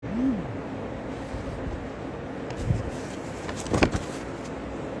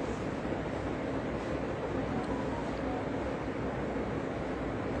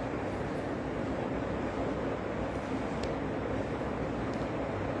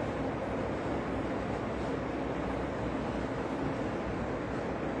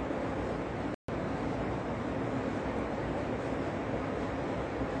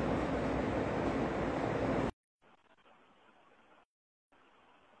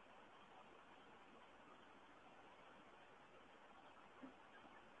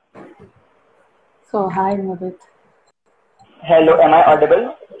Hi, Mudit. Hello, am I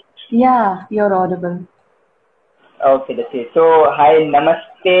audible? Yeah, you're audible. Okay, that's it. So, hi,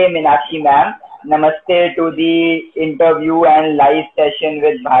 namaste, Meenakshi ma'am. Namaste to the interview and live session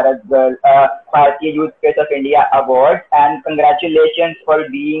with Bharatiya Youth Face of India Award, and congratulations for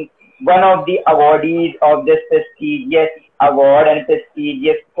being one of the awardees of this prestigious award and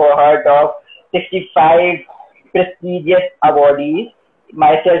prestigious cohort of 65 prestigious awardees.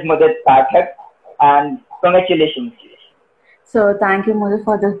 Myself, Mudit Pathak, and congratulations. Thank you, Mudit,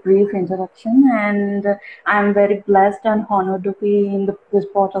 for this brief introduction. And I'm very blessed and honored to be in this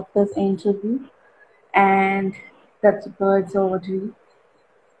part of this interview. And that's good. So, over to you.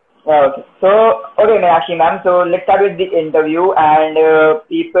 Okay. Okay, Meenakshi ma'am. So let's start with the interview, and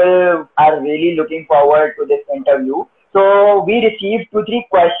people are really looking forward to this interview. So we received two, three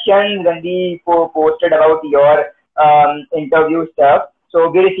questions when we posted about your interview stuff. So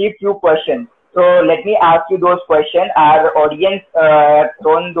we received few questions. So let me ask you those questions. Our audience have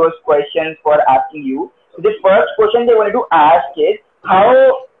thrown those questions for asking you. So the first question they wanted to ask is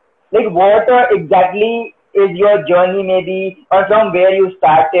how, like, what exactly is your journey, maybe, or from where you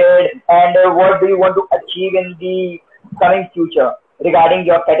started, and what do you want to achieve in the coming future regarding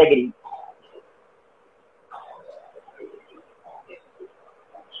your category?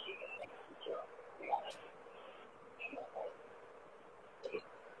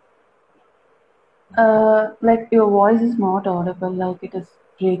 Like, your voice is not audible, like it is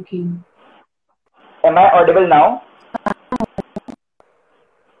breaking. Am I audible now?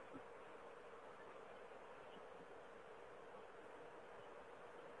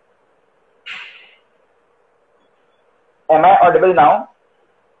 Am I audible now?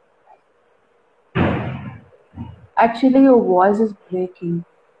 Actually, your voice is breaking.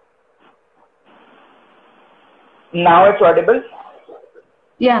 Now it's audible?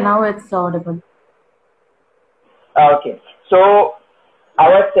 Yeah, now it's audible. Okay. So I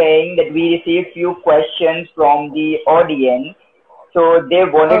was saying that we received few questions from the audience. So they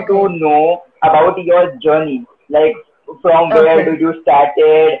wanted to Okay. know about your journey, like from where do Okay. you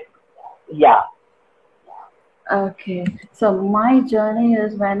started? Yeah. Okay, so my journey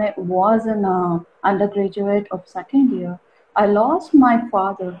is when I was in undergraduate of second year, I lost my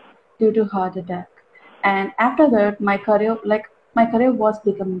father due to heart attack, and after that, my career was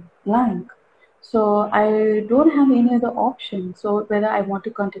becoming blank. So I don't have any other option. So whether I want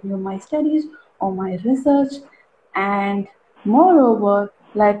to continue my studies or my research, and moreover,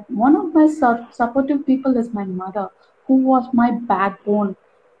 like one of my supportive people is my mother, who was my backbone.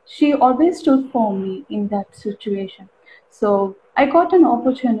 She always stood for me in that situation. So I got an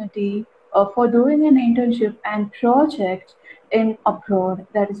opportunity for doing an internship and project in abroad,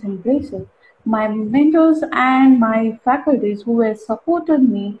 that is in Brazil. My mentors and my faculties who were supported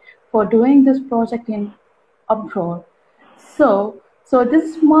me for doing this project in abroad. So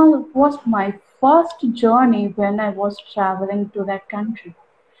this was my first journey when I was traveling to that country,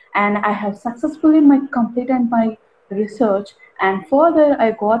 and I have successfully completed my research. And further,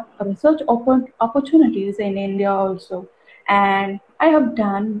 I got research opportunities in India also. And I have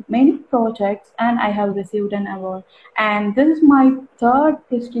done many projects and I have received an award. And this is my third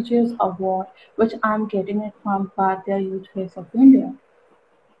prestigious award, which I'm getting it from Bharatiya Youth Face of India.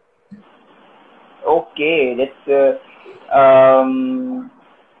 Okay, that's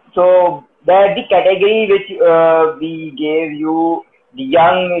so the category which we gave you, the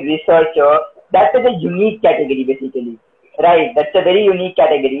young researcher, that is a unique category basically, right? That's a very unique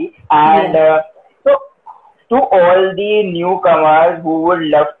category, and Yeah. so to all the newcomers who would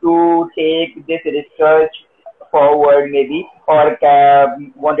love to take this research forward, maybe, or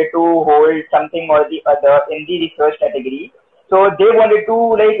wanted to hold something or the other in the research category, so they wanted to,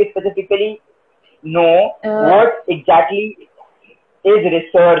 like, specifically know Uh, what exactly is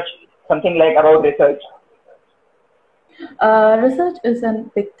research, something like about research. Research is a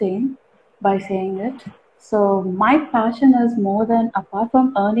big thing by saying it. So my passion is more than apart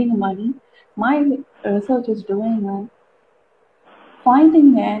from earning money. My research is doing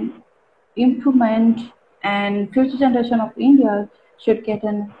finding an improvement, and future generation of India should get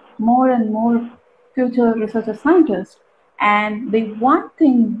in more and more future researcher scientists. And the one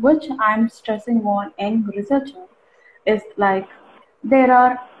thing which I'm stressing on young researcher is like there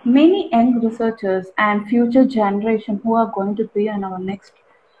are many young researchers and future generation who are going to be in our next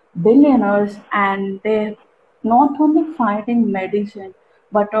billionaires, and they're not only finding medicine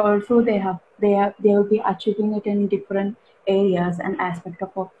but also they will be achieving it in different areas and aspect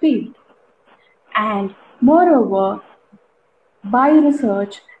of our field. And moreover, by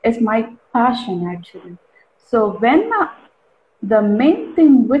research is my passion actually. So when The main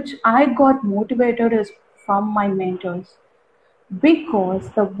thing which I got motivated is from my mentors, because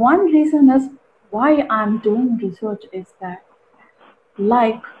the one reason is why I'm doing research is that,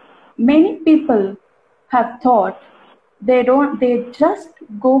 like, many people have thought, they just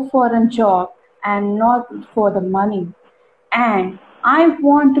go for a job and not for the money. And I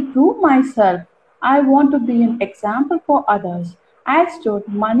want to prove myself. I want to be an example for others. I stood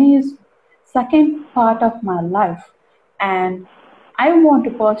money is second part of my life, and I want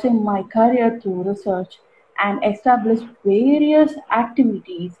to pursue my career through research and establish various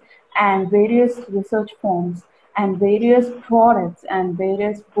activities and various research forms and various products and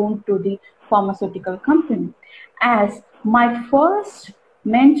various boon to the pharmaceutical company. As my first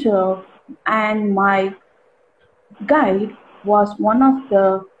mentor and my guide was one of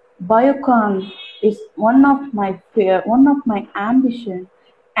the biocon is one of my ambition,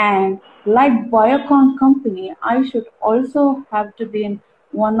 and like biocon company I should also have to be in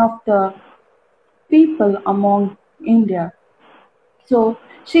one of the people among India. So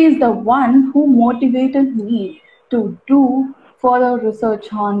she is the one who motivated me to do further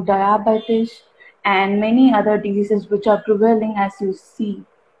research on diabetes and many other diseases which are prevailing as you see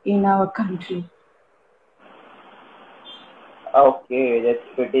in our country. Okay, that's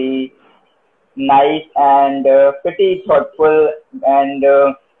pretty nice and pretty thoughtful and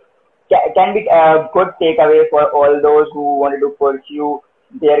can be a good takeaway for all those who wanted to pursue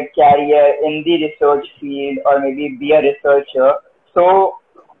their career in the research field or maybe be a researcher. So,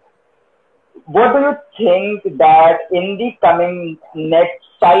 what do you think that in the coming next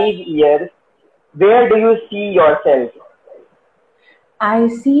 5 years, where do you see yourself? I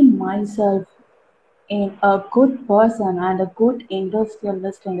see myself in a good person and a good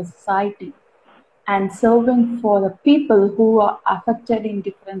industrialist in the society, and serving for the people who are affected in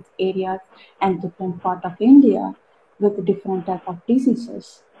different areas and different part of India with different type of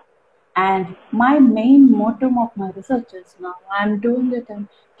diseases. And my main motto of my research is now I'm doing it in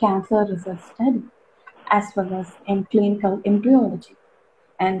cancer research study as well as in clinical embryology.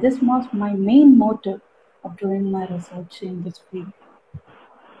 And this was my main motive of doing my research in this field.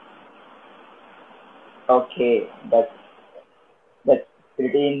 Okay, that's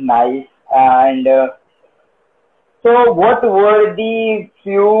pretty nice. And so, what were the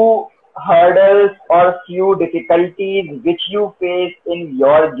few hurdles or few difficulties which you faced in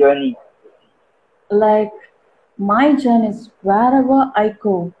your journey? Like, my journeys wherever I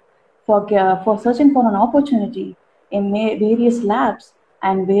go for searching for an opportunity in various labs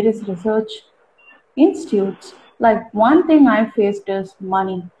and various research institutes. Like, one thing I faced is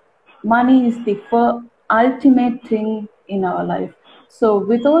money. Money is the ultimate thing in our life. So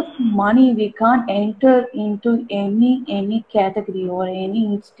without money, we can't enter into any category or any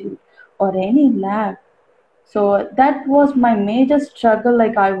institute or any lab. So that was my major struggle.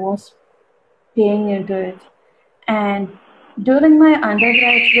 Like, I was paying into it. And during my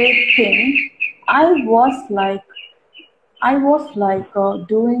undergraduate thing, I was like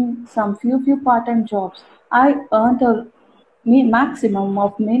doing some few part-time jobs. I earned a maximum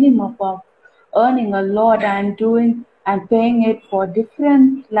of minimum of earning a lot and doing and paying it for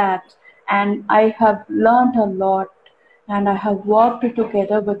different labs. And I have learned a lot, and I have worked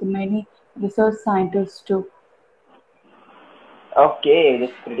together with many research scientists too. Okay,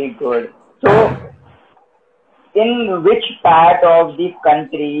 that's pretty good. So, in which part of the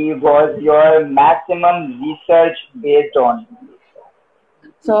country was your maximum research based on?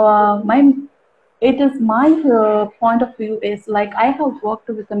 So my it is my point of view is like I have worked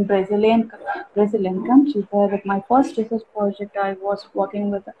with a Brazilian country where with my first research project I was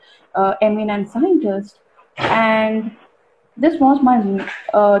working with eminent scientists, and this was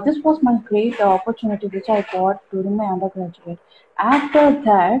my great opportunity which I got during my undergraduate. After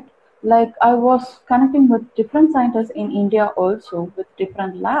that, like I was connecting with different scientists in India also with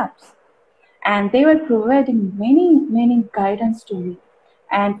different labs, and they were providing many guidance to me,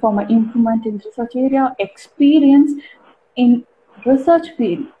 and for my improvement in research area experience in research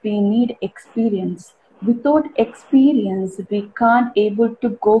field we need experience. Without experience we can't able to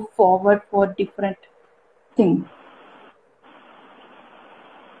go forward for different thing.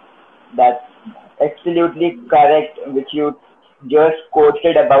 That's absolutely correct, which you just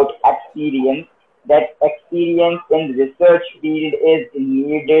quoted about experience. That experience in research field is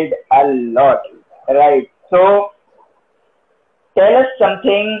needed a lot, right? So, tell us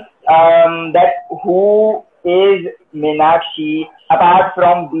something that who is Meenakshi apart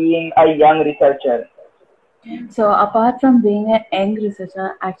from being a young researcher? So apart from being a young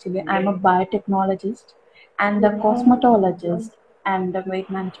researcher, actually I'm a biotechnologist and a cosmetologist and a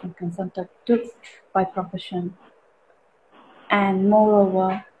weight management consultant too by profession. And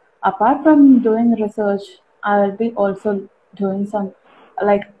moreover, apart from doing research, I will be also doing some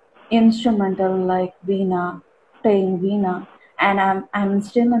like instrumental like Veena, playing Veena, and I'm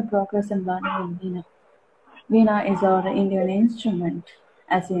still in progress in learning in Veena. Veena is our Indian instrument,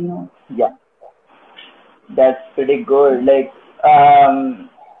 as you know. Yeah, that's pretty good. Like,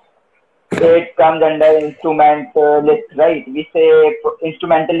 it comes under instrumentalist, right? We say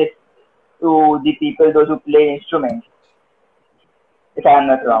instrumentalist to the people, those who play instruments, if I am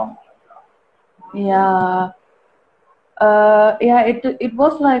not wrong. Yeah, yeah, it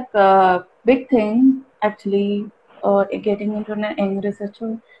was like a big thing actually, getting into an young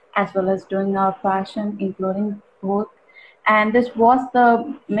researcher as well as doing our passion, including both. And this was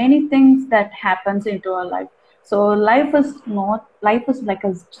the many things that happens into our life. So life is like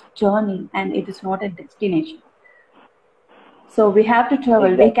a journey, and it is not a destination. So we have to travel.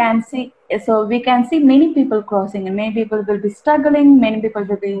 We Exactly. can see, so we can see many people crossing, and many people will be struggling. Many people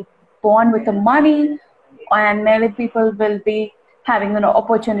will be born with the money, and many people will be having an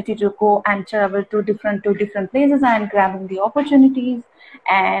opportunity to go and travel to different places and grabbing the opportunities.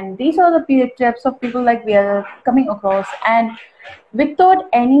 And these are the types of people like we are coming across. And without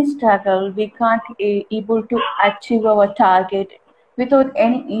any struggle, we can't able to achieve our target without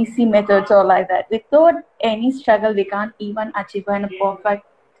any easy methods or like that. Without any struggle, we can't even achieve a perfect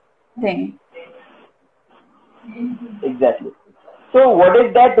thing. Exactly. So, what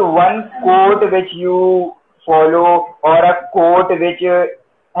is that one quote which you follow, or a quote which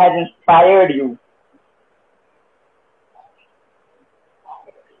has inspired you?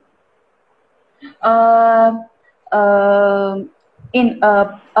 Uh, uh, in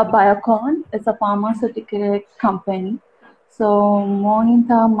a Biocon, it's a pharmaceutical company. So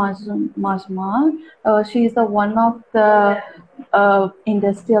Mohinta Majmal, she is the one of the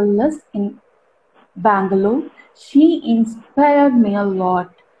industrialists in Bangalore. She inspired me a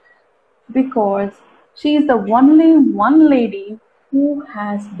lot because she is the only one lady who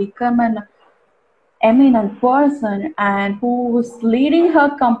has become an eminent person and who is leading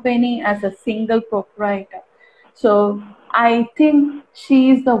her company as a single proprietor. So I think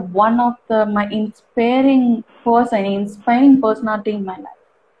she is the one of the my inspiring personality in my life,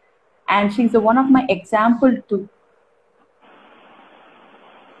 and she's the one of my example too.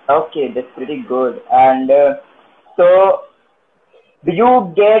 Okay, that's pretty good. And so, do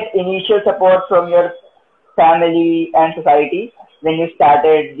you get initial support from your family and society when you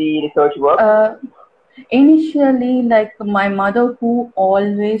started the research work? Uh, Initially, like my mother, who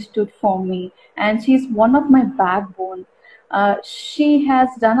always stood for me, and she's one of my backbone. She has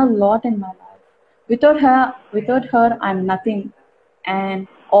done a lot in my life. Without her, I'm nothing. And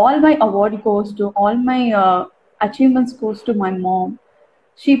all my award goes to all my achievements goes to my mom.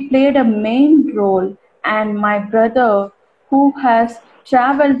 She played a main role, and my brother, who has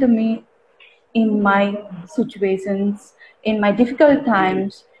traveled me in my situations, in my difficult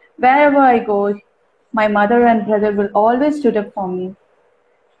times, wherever I go, my mother and brother will always stood up for me.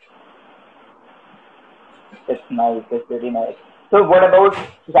 That's nice. That's very nice. So, what about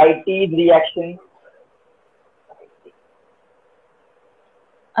society's reaction?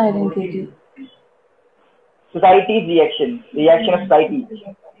 I didn't get it. Society's reaction of society.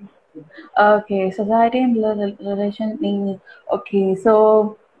 Okay, society and relation. Okay,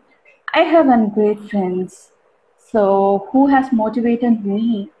 so I have one great friends. So who has motivated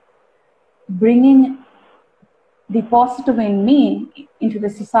me, bringing the positive in me into the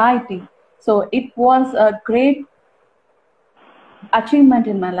society. So it was a great achievement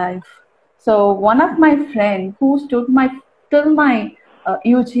in my life. So one of my friend who stood my till my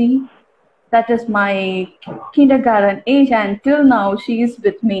UG, that is my kindergarten age, and till now she is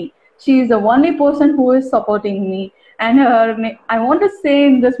with me. She is the only person who is supporting me, and I want to say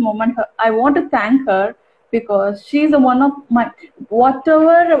in this moment, I want to thank her because she is the one of my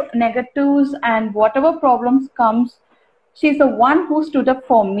whatever negatives and whatever problems comes, she's the one who stood up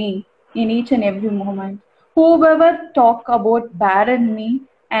for me in each and every moment. Whoever talk about bad in me,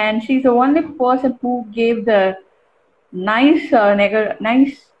 and she's the only person who gave the nice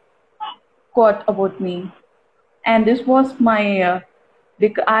quote about me. And this was my.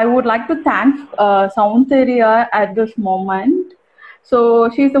 I would like to thank Soundarya at this moment. So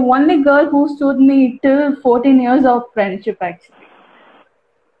she's the only girl who stood me till 14 years of friendship actually.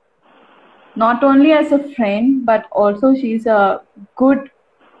 Not only as a friend, but also she's a good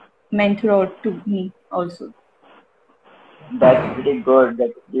mentor to me also. That's pretty good.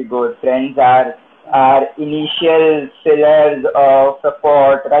 That's pretty good. Friends are initial pillars of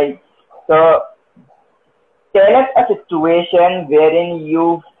support, right? So, tell us a situation wherein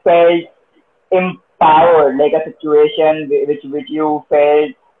you felt power, like a situation which you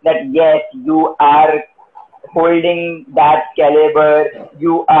felt that yes, you are holding that caliber,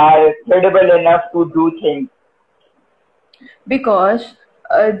 you are credible enough to do things. because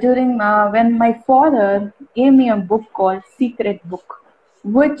during when my father gave me a book called Secret Book,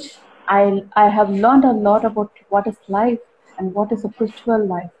 which I have learned a lot about what is life and what is a spiritual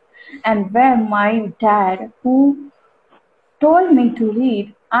life, and where my dad, who told me to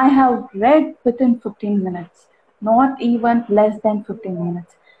read, I have read within 15 minutes, not even less than 15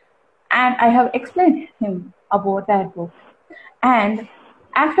 minutes, and I have explained him about that book, and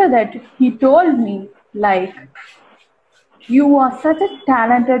after that he told me like, you are such a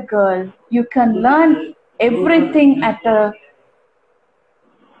talented girl. You can learn everything at a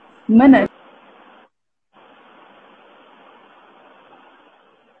minute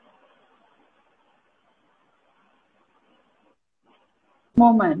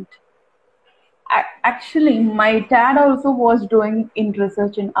moment. Actually, my dad also was doing in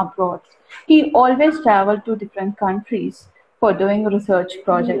research in abroad. He always traveled to different countries for doing research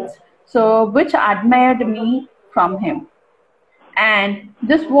projects. So, which admired me from him. And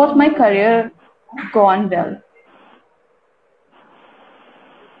this was my career gone well.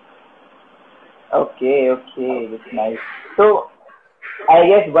 Okay, okay, that's nice. So I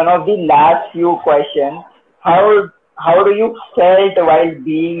guess one of the last few questions, how how do you felt while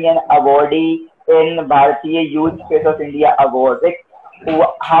being an awardee in Bharatiya Youth Face of India Award? Like,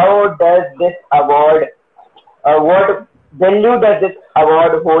 how does this award, what value does this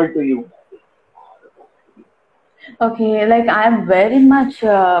award hold to you? Okay, like I'm very much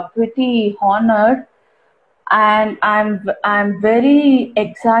pretty honored and I'm very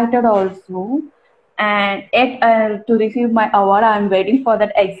excited also. And to receive my award, I'm waiting for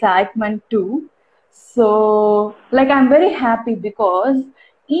that excitement too. So, like, I'm very happy because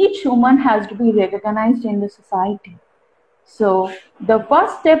each woman has to be recognized in the society. So, the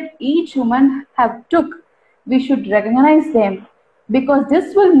first step each woman have took, we should recognize them because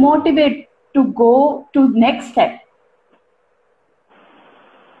this will motivate to go to next step.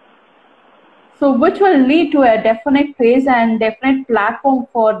 So, which will lead to a definite phase and definite platform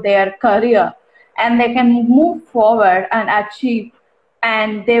for their career, and they can move forward and achieve,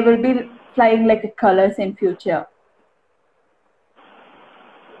 and they will be flying like colors in future.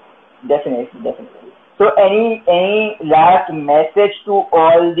 Definitely, definitely. So, any last message to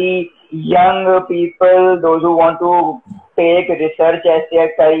all the young people, those who want to take research as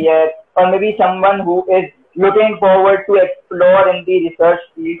their career, or maybe someone who is looking forward to explore in the research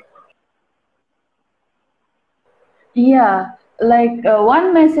field? Yeah, like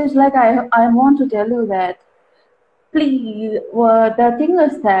one message, like I want to tell you that please, the thing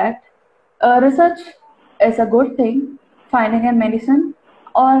is that research is a good thing, finding a medicine,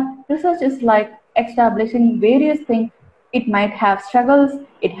 or research is like establishing various things. It might have struggles.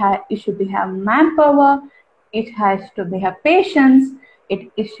 It should be have manpower. It has to be have patience.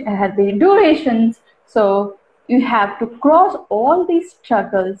 It has the durations. So you have to cross all these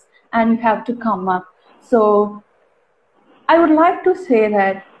struggles and you have to come up. So I would like to say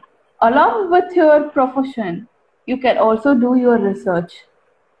that along with your profession, you can also do your research.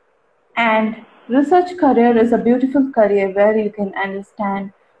 And research career is a beautiful career where you can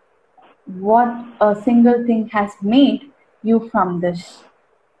understand what a single thing has made you from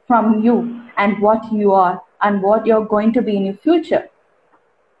you, and what you are, and what you're going to be in your future.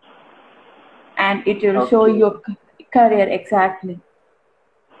 And it will show Okay. your career exactly.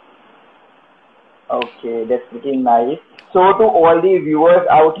 Okay, that's pretty nice. So, to all the viewers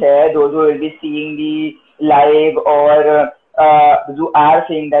out here, those who will be seeing the live or those who are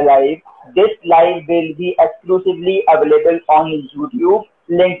seeing the live, this live will be exclusively available on YouTube.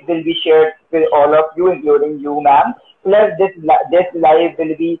 Links will be shared with all of you, including you, ma'am. Plus, this live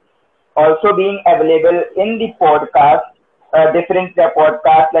will be also being available in the podcast, different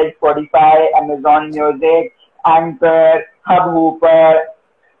podcasts like Spotify, Amazon Music, Anchor, Hubhopper,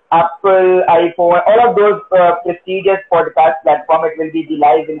 Apple, iPhone, all of those prestigious podcast platform. It will be the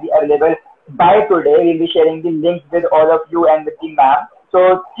live will be available by today. We'll be sharing the links with all of you and with the ma'am.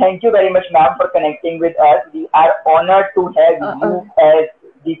 So thank you very much, ma'am, for connecting with us. We are honored to have Uh, uh, you as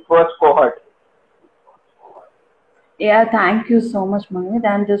the first cohort. Yeah, thank you so much, Mohit.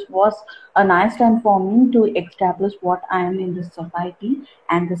 And this was a nice time for me to establish what I am in this society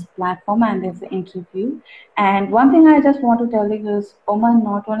and this platform and this interview. And one thing I just want to tell you is women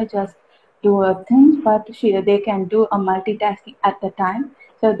not only just do things, but they can do a multitasking at the time.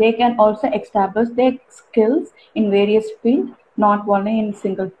 So they can also establish their skills in various fields, not only in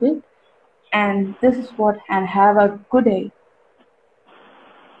single field. And this is what, and have a good day.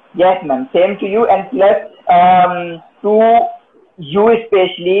 Yes, ma'am. Same to you. And plus, to you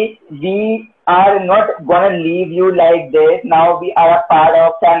especially, we are not gonna leave you like this. Now we are a part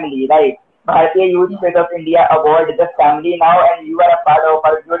of family, right? Bharatiya Youth Yeah. Spirit of India Award is a family now, and you are a part of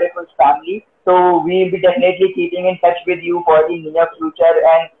our beautiful family. So we will be definitely keeping in touch with you for the near future,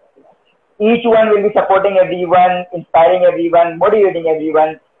 and each one will be supporting everyone, inspiring everyone, motivating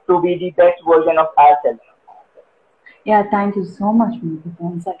everyone to be the best version of ourselves. Yeah, thank you so much, Mudit,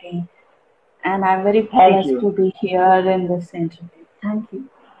 once again. And I'm very Thank blessed you. to be here in this interview. Thank you.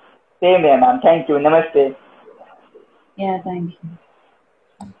 Same here, ma'am. Thank you. Namaste. Yeah, thank you.